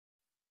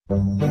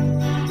Welcome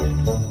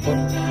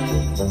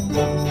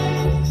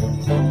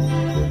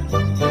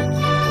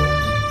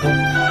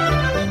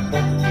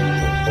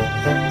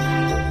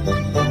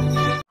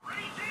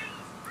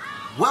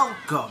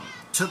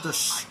to the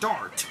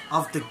start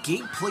of the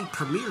gameplay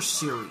premiere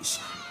series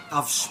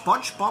of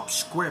SpongeBob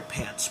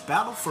SquarePants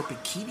Battle for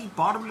Bikini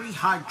Bottom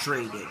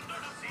Rehydrated,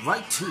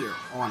 right here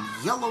on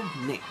Yellow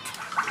Nick.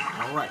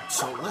 Alright,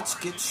 so let's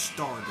get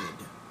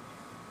started.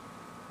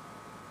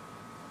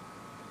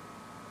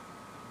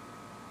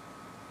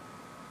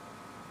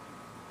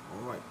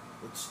 Alright,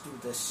 let's do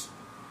this.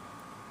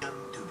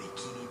 Welcome to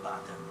Bikini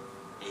Bottom,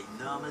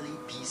 a normally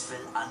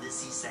peaceful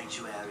undersea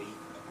sanctuary.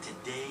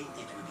 Today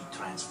it will be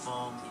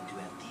transformed into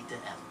a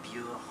theater of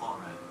pure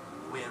horror,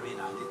 wherein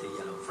our little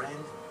yellow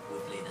friend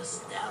will play the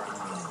starring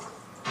role.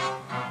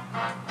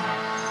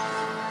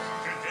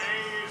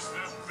 Today is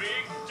the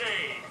big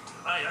day.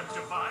 I have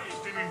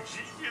devised an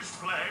ingenious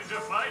plan to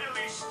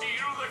finally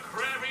steal the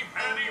Krabby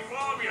Patty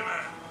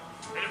formula.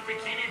 And if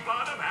Bikini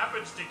Bottom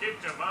happens to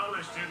get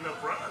demolished in the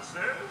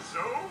process,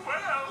 oh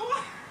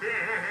well.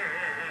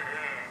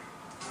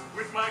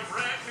 With my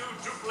brand new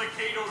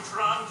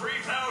Duplicatotron 3000,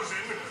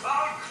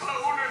 I'll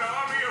clone an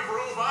army of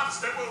robots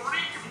that will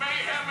wreak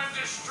mayhem and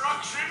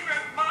destruction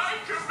at my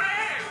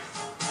command.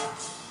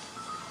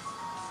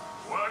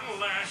 One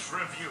last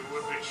review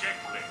of the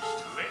checklist.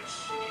 Let's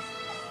see.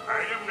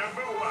 Item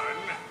number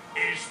 1,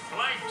 is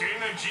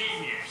Plankton a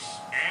genius?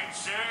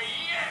 Answer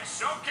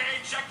yes. Okay,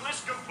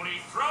 checklist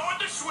complete. Throw in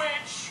the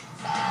switch.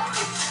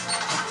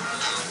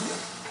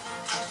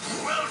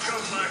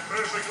 Welcome, my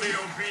perfectly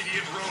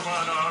obedient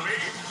robot army.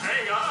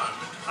 Hang on.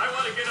 I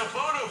want to get a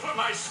photo for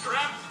my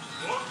scrap.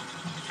 Whoa.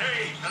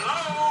 Hey,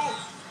 hello?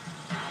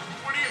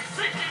 What do you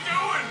think you're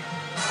doing?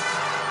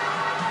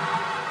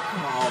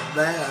 Oh,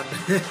 man.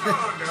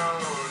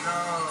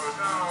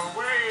 No.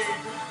 Wait.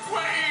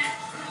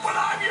 But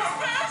I'm your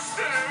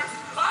master.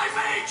 I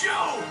made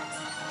you.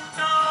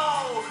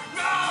 No.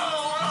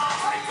 Oh,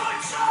 my good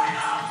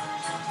China.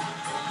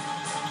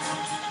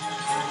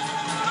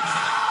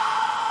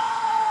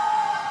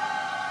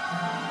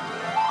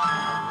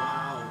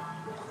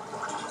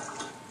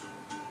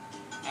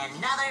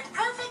 Another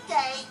perfect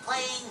day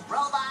playing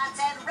robots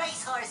and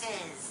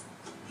racehorses.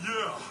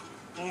 Yeah,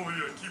 only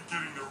I keep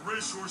getting the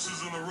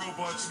racehorses and the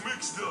robots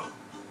mixed up.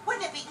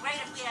 Wouldn't it be great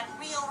if we had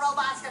real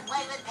robots to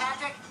play with,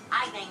 Patrick?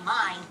 I'd name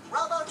mine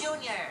Robo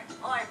Jr.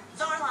 or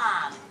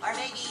Zorlon or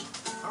maybe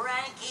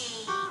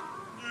Frankie.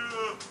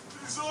 Yeah,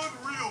 these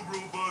unreal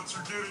robots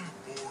are getting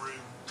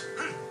boring.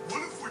 Hey,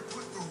 what if we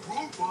put the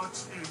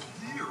robots in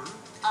here?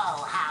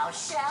 Oh, how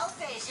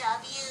shellfish of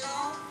you.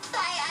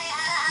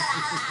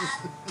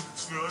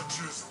 It's not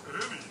just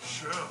any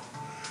shell.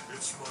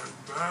 It's my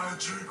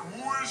magic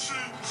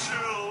wishing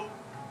shell.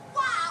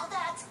 Wow,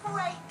 that's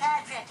great,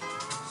 Patrick.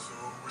 So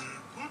we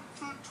put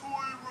the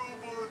toy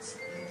robots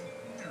in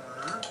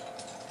here.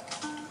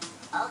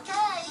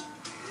 Okay.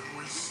 Then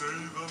we say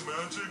the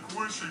magic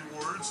wishing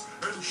words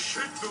and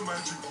shake the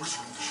magic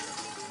wishing shell.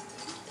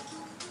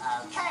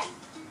 Okay.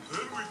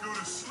 Then we go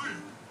to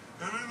sleep,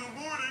 and in the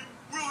morning,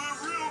 we'll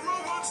have real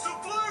robots to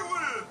play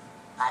with!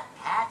 But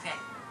Patrick,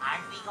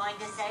 aren't we going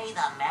to say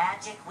the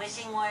magic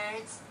wishing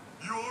words?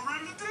 You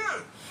already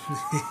did!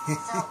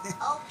 So,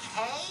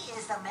 okay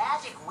is the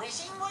magic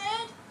wishing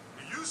word?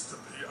 It used to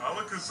be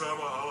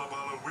Alakazama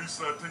Alabala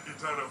Wisna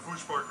Tikitana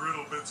Fushbar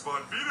Griddle Bits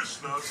Von Vita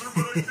Schnauzer,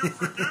 but I keep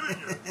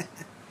forgetting it.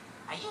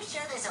 Are you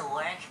sure this'll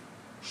work?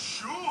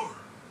 Sure!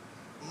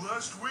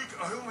 Last week,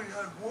 I only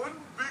had one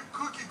big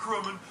cookie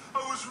crumb and I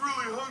was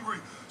really hungry.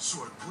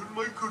 So I put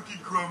my cookie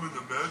crumb in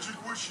the magic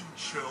wishing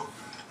shell.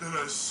 Then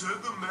I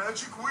said the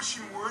magic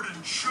wishing word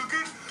and shook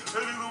it.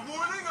 And in the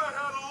morning, I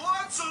had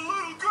lots of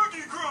little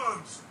cookie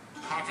crumbs.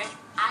 Patrick,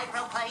 I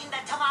proclaim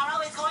that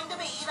tomorrow is going to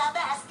be the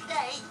best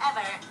day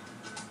ever.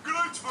 Good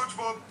night,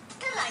 SpongeBob.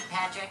 Good night,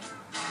 Patrick.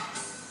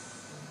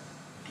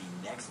 The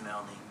next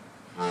morning.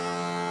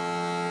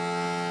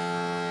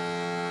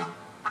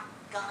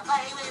 Gonna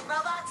play with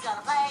robots,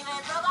 gonna play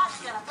with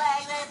robots, gonna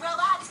play with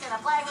robots,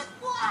 gonna play with...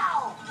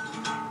 Wow!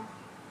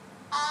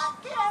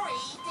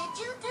 Gary, did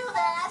you do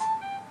that?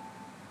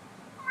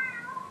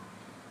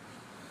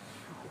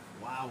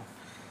 Wow.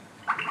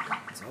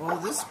 So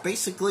this is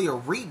basically a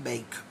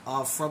remake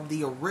from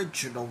the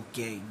original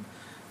game.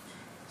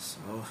 So,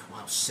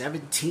 wow,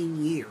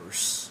 17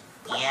 years.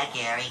 Yeah,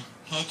 Gary.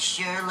 It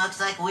sure looks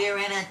like we're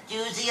in a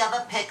doozy of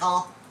a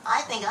pickle.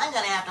 I think I'm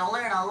gonna have to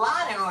learn a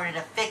lot in order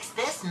to fix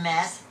this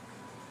mess.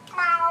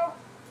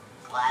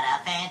 What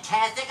a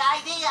fantastic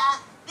idea!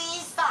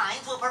 These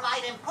signs will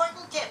provide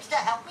important tips to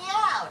help me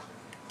out.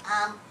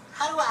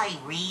 How do I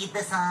read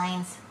the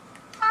signs?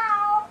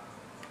 Oh,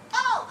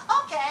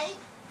 okay.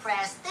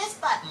 Press this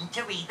button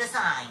to read the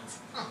signs.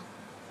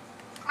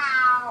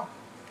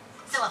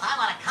 So if I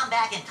want to come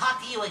back and talk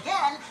to you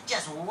again,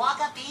 just walk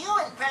up to you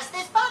and press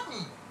this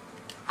button.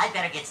 I'd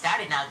better get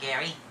started now,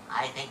 Gary.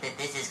 I think that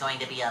this is going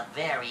to be a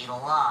very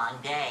long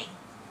day.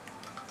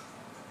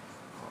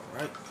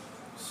 Alright,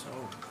 so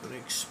we're going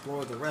to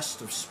explore the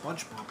rest of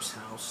SpongeBob's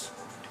house.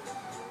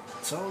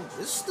 So,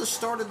 this is the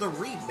start of the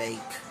remake.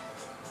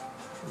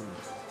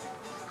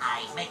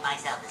 I make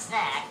myself a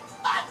snack,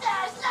 but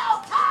there's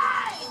no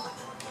time!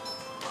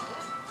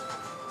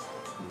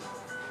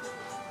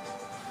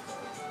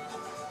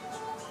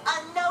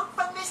 A note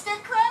from Mr.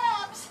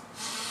 Krabs!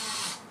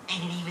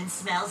 And it even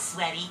smells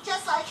sweaty,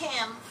 just like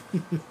him.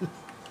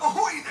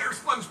 Ahoy there,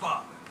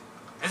 SpongeBob!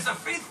 As a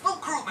faithful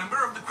crew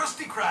member of the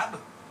Krusty Krab,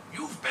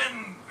 you've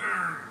been,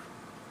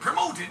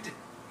 promoted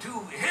to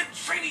head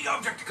shiny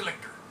object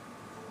collector.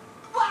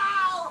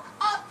 Wow!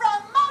 A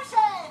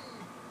promotion!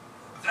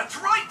 That's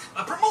right,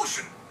 a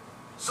promotion.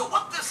 So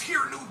what this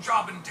here new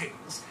job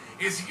entails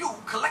is you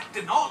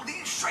collecting all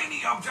these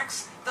shiny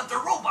objects that the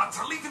robots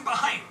are leaving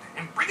behind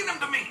and bringing them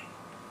to me.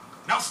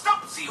 Now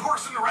stop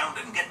seahorsing around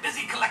and get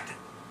busy collecting.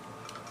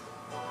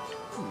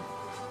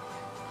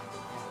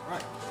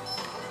 Alright.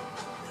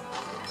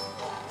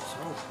 So,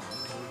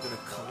 we're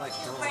gonna collect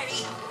all Ready?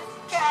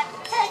 the... Cat,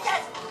 take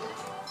it!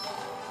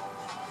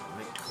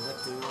 Right,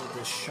 collecting all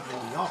the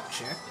shiny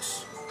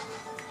objects.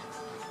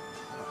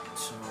 Alright,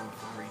 so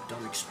I've already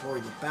done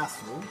exploring the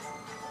bathroom.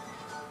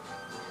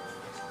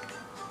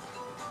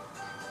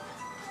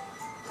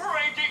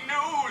 Breaking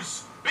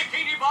news!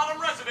 Bikini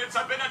Bottom residents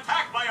have been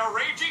attacked by a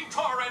raging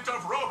torrent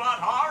of robot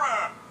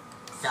horror!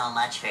 So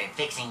much for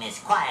fixing this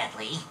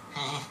quietly.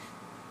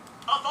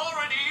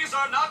 Authorities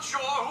are not sure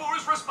who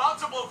is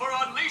responsible for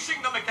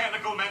unleashing the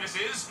mechanical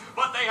menaces,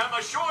 but they have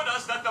assured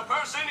us that the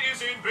person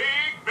is in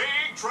big,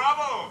 big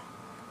trouble.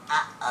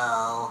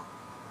 Uh-oh.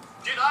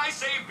 Did I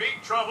say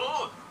big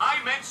trouble?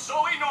 I meant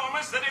so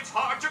enormous that it's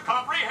hard to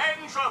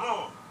comprehend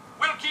trouble.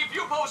 We'll keep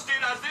you posted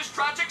as this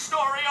tragic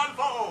story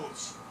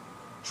unfolds.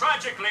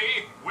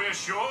 Tragically, we're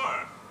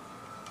sure.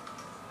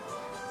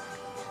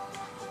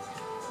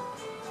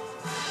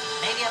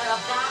 Maybe a little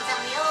bounce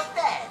on the old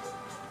bed.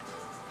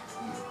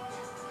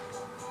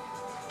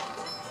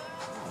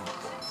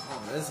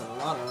 Oh, there's a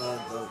lot of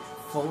the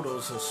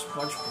photos of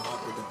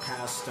SpongeBob in the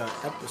past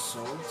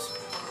episodes.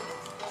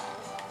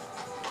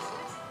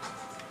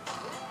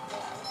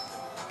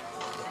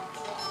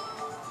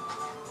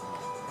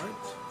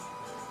 Alright.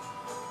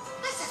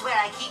 This is where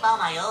I keep all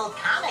my old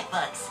comic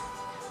books.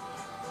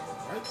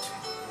 Alright.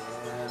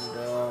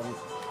 And,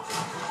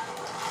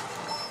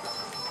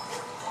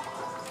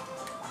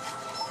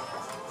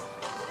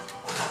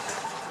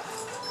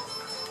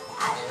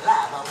 I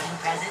love opening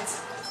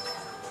presents.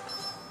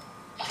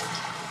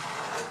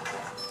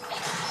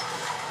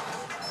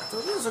 so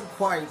this isn't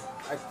quite,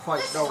 I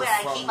quite This know is where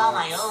I from, keep all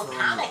my old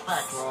comic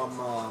books. from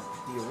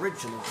the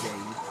original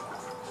game.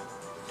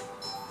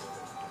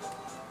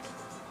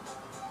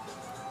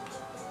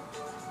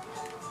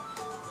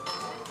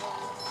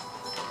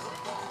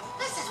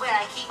 This is where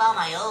I keep all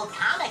my old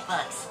comic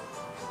books.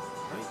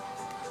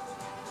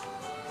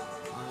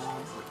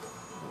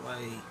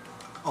 Right.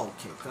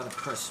 Okay, gotta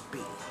press B.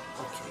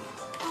 Okay.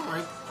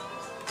 Alright.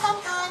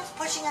 Sometimes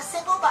pushing a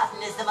simple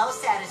button is the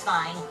most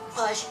satisfying.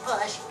 Push,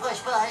 push, push,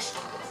 push.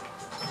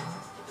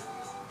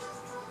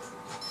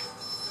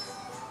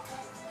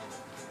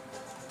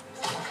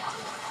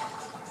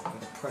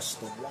 Gotta press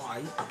the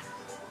Y.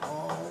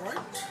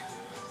 Alright.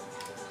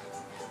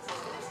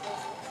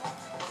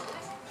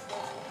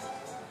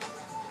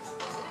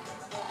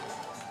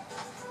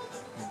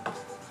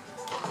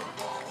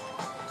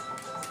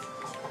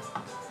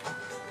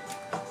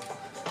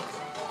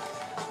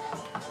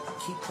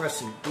 Keep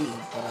pressing B,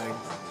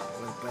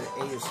 but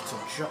A is to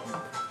jump.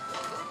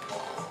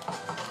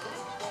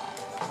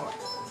 Alright,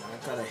 now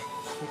I gotta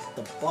hit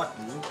the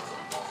button.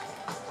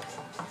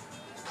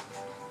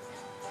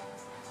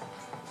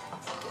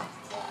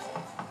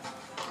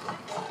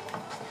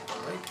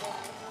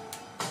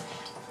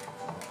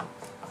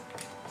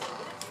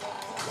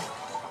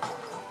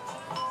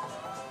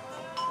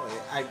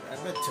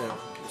 I meant to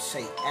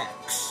say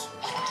X.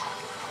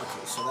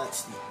 Okay, so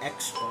that's the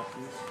X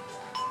button.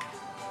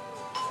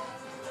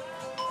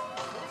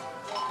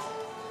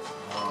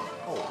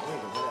 Oh,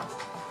 wait a minute.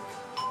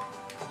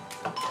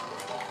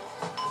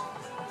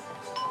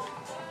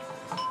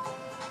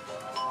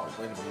 Oh,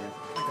 wait a minute.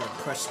 I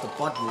gotta press the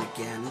button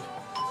again.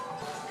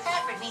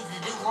 Alfred needs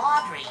to do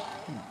laundry.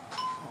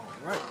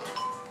 Alright.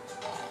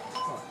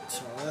 Alright,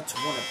 so that's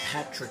one of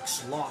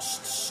Patrick's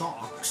lost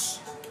socks.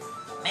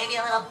 Maybe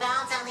a little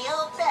bounce on the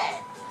old bed.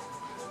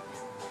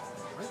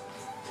 Alright.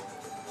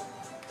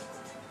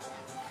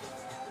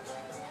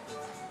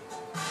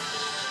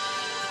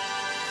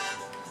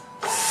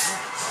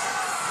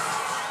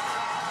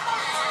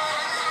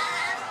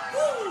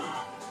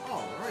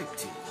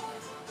 Alrighty.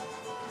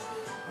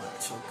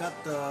 Alright, so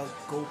got the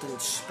golden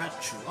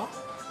spatula.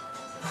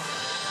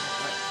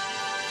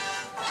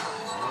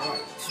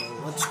 Alright, so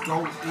let's go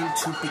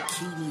into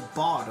Bikini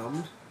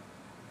Bottom.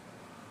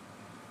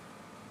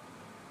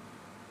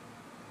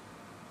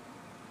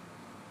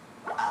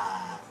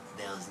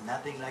 There's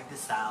nothing like the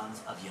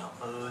sounds of your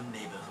own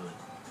neighborhood.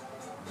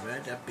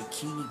 Right at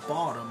Bikini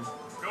Bottom.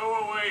 Go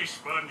away,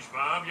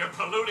 SpongeBob. You're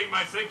polluting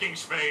my thinking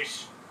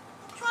space.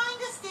 Trying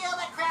to steal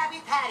the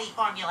Krabby Patty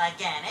formula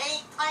again, eh,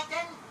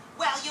 Plankton?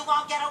 Well, you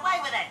won't get away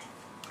with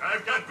it.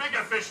 I've got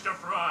bigger fish to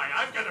fry.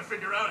 I've got to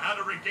figure out how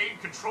to regain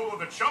control of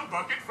the chum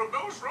bucket from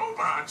those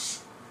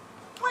robots.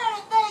 Where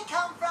did they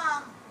come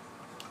from?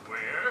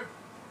 Where?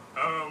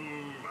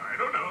 I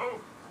don't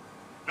know.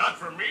 Not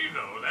for me,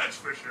 though, that's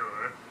for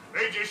sure.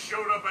 They just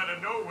showed up out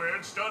of nowhere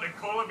and started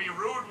calling me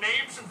rude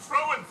names and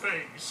throwing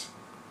things.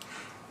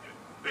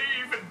 They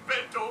even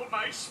bent all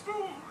my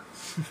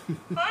spoons.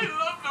 I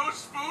love those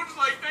spoons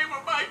like they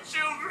were my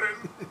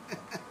children.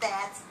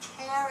 That's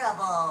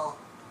terrible.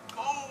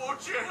 Oh,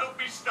 won't you help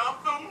me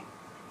stop them?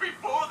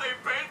 Before they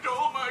bent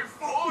all my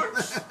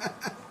forks?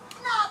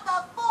 Not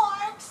the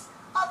forks!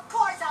 Of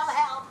course I'll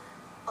help.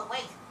 But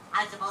wait,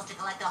 I'm supposed to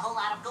collect a whole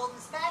lot of golden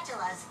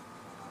spatulas.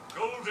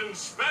 Golden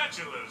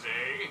spatulas,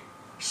 eh?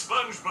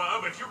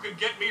 SpongeBob, if you can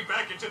get me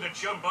back into the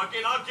chum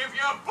bucket, I'll give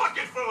you a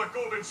bucket full of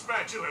golden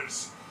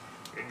spatulas.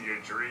 In your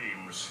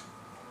dreams.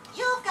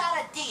 You've got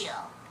a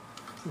deal.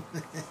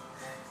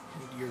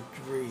 In your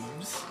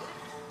dreams.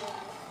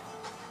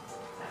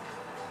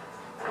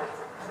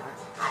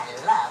 I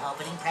love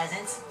opening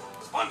presents.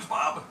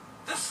 SpongeBob,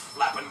 this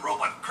flapping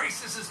robot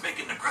crisis is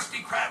making the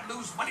Krusty Krab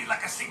lose money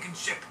like a sinking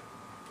ship.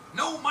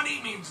 No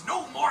money means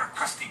no more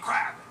Krusty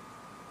Krab.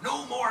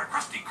 No more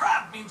Krusty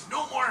Krab means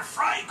no more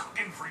fry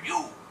cooking for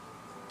you.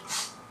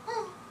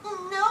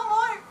 No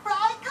more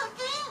fry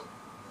cooking?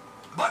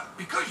 But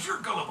because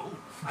you're gullible,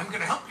 I'm going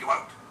to help you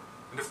out.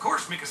 And of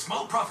course make a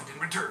small profit in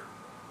return.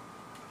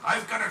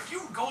 I've got a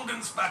few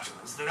golden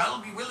spatulas that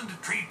I'll be willing to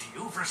trade to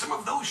you for some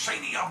of those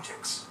shiny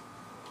objects.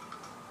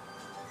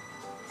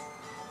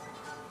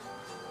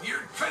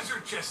 Your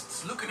treasure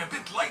chest's looking a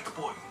bit light,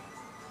 boy.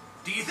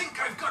 Do you think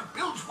I've got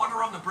bilge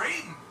water on the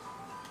brain?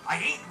 I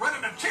ain't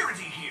running a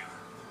charity here.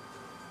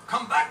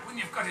 Come back when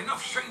you've got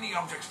enough shiny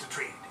objects to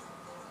trade.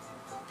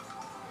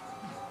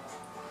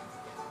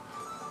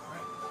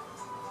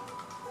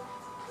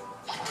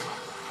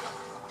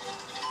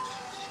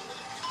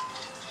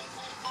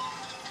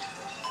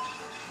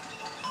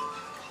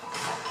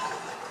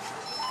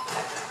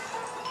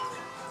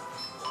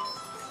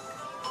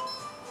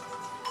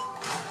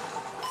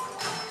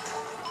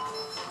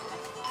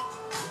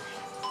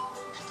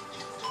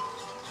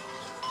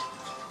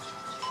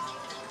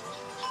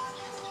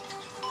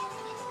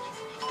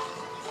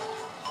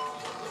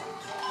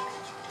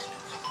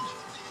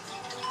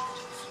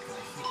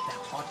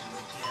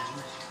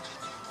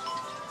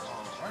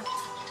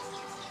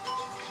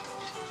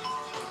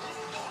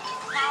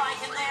 Now I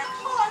can wear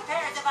 4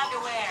 pairs of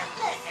underwear.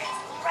 This is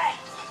great.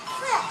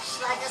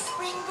 Fresh like a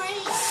spring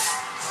breeze.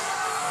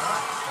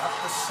 Got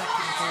the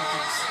second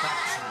golden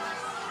spatula.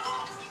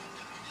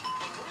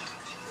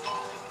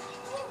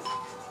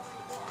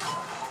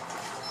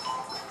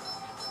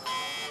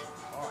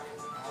 Alright,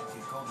 now if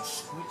you go to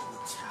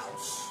Squidward's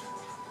house.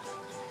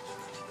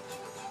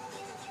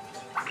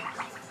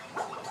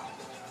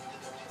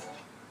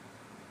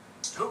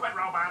 Stupid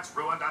robots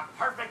ruined a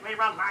perfectly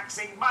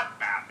relaxing mud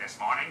bath this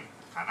morning.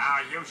 And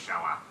now you show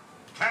up.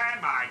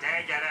 Can my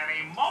day get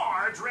any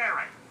more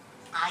dreary?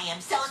 I am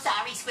so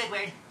sorry,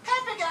 Squidward.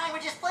 Patrick and I were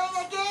just playing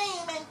a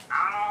game and...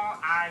 Oh,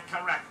 I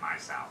correct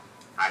myself.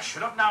 I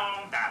should have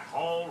known that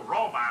whole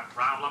robot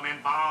problem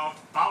involved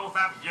both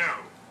of you.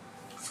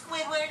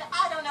 Squidward,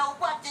 I don't know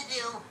what to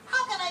do.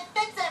 How can I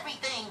fix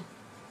everything?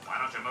 Why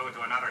don't you move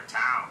to another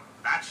town?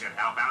 That should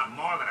help out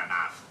more than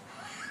enough.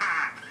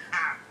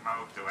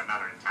 Move to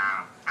another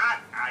town.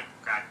 I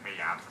cracked me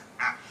up.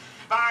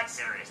 But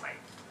seriously,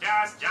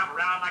 just jump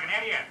around like an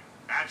idiot.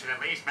 That should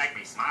at least make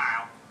me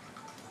smile.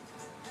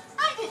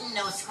 I didn't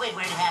know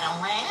Squidward had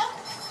a lamp.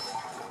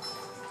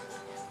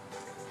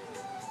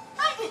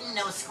 I didn't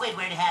know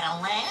Squidward had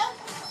a lamp.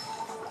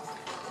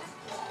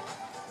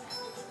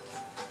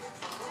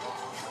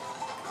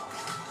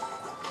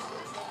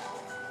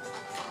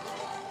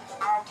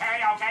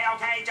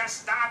 Okay,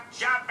 just stop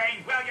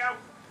jumping, will you?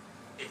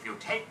 If you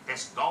take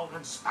this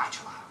golden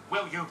spatula,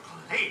 will you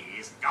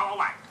please go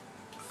away?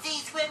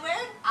 See,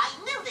 Squidward? I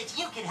knew that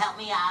you could help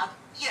me out.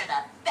 You're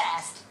the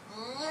best.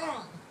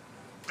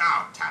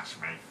 Don't touch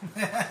me.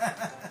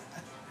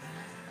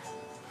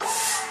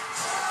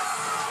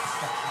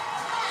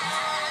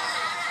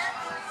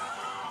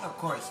 Of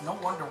course, no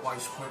wonder why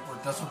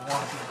Squidward doesn't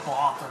want to be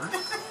bothered.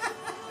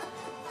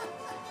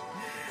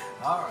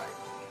 Alright.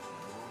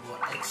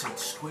 We'll exit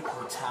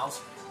Squidward's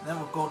house, then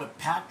we'll go to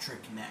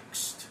Patrick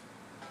next.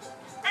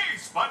 Hey,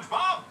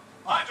 SpongeBob!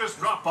 I just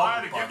dropped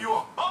by to give you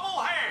a bubble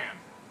hand.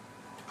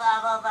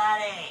 Bubble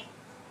Buddy.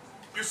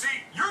 You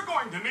see, you're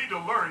going to need to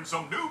learn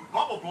some new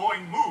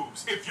bubble-blowing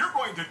moves if you're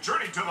going to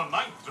journey to the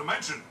 9th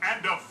dimension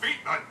and defeat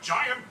the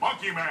giant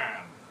monkey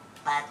man.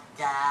 But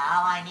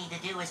all I need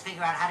to do is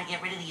figure out how to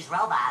get rid of these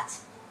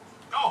robots.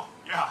 Oh,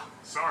 yeah,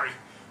 sorry.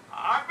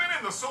 I've been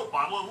in the soap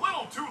bottle a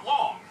little too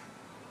long.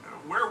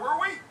 Where were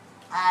we?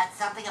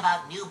 Something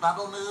about new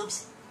bubble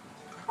moves?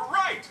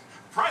 Right!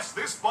 Press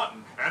this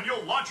button and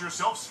you'll launch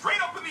yourself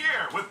straight up in the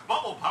air with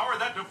bubble power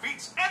that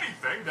defeats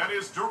anything that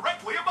is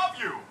directly above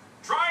you.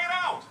 Try it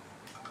out!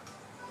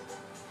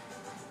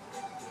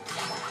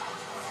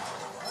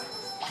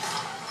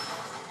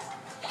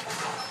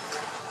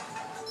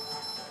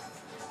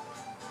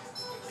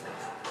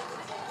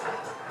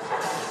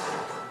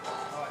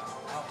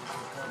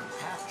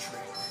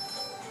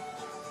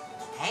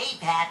 Hey,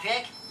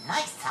 Patrick.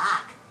 Nice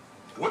sock.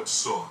 What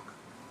sock?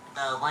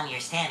 The one you're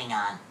standing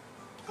on.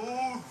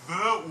 Oh,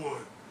 that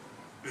one.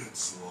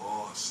 It's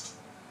lost.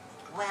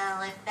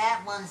 Well, if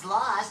that one's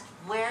lost,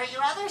 where are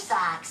your other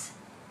socks?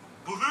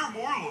 But they're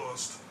more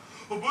lost.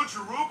 A bunch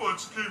of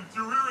robots came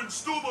through here and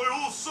stole my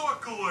whole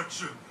sock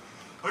collection.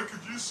 I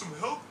could use some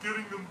help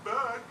getting them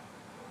back.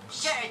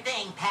 Sure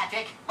thing,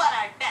 Patrick. What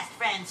are best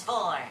friends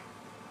for?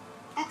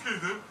 Okay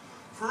then,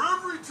 for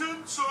every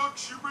 10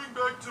 socks you bring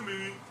back to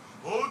me,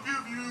 I'll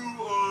give you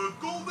a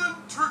golden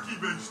turkey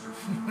baster.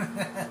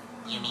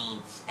 You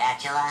mean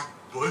spatula?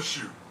 Bless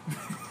you.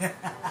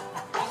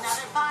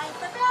 Another find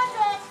for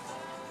Patrick!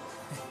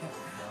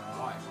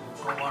 Alright,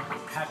 we'll go under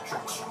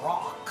Patrick's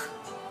rock.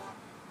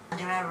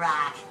 Under a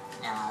rock.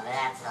 Now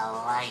that's a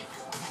life.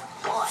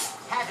 Boy,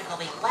 Patrick will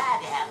be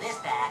glad to have this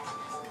back.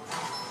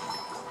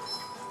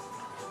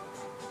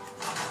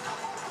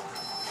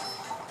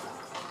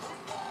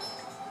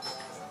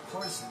 Of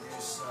course,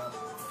 there's a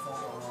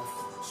photo of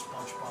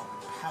SpongeBob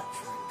and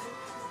Patrick.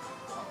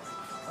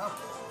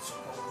 Okay, let's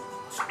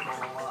go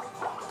up.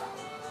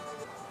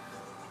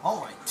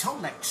 Alright, till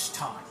next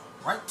time,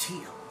 right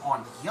here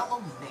on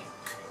Yellow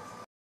Nick.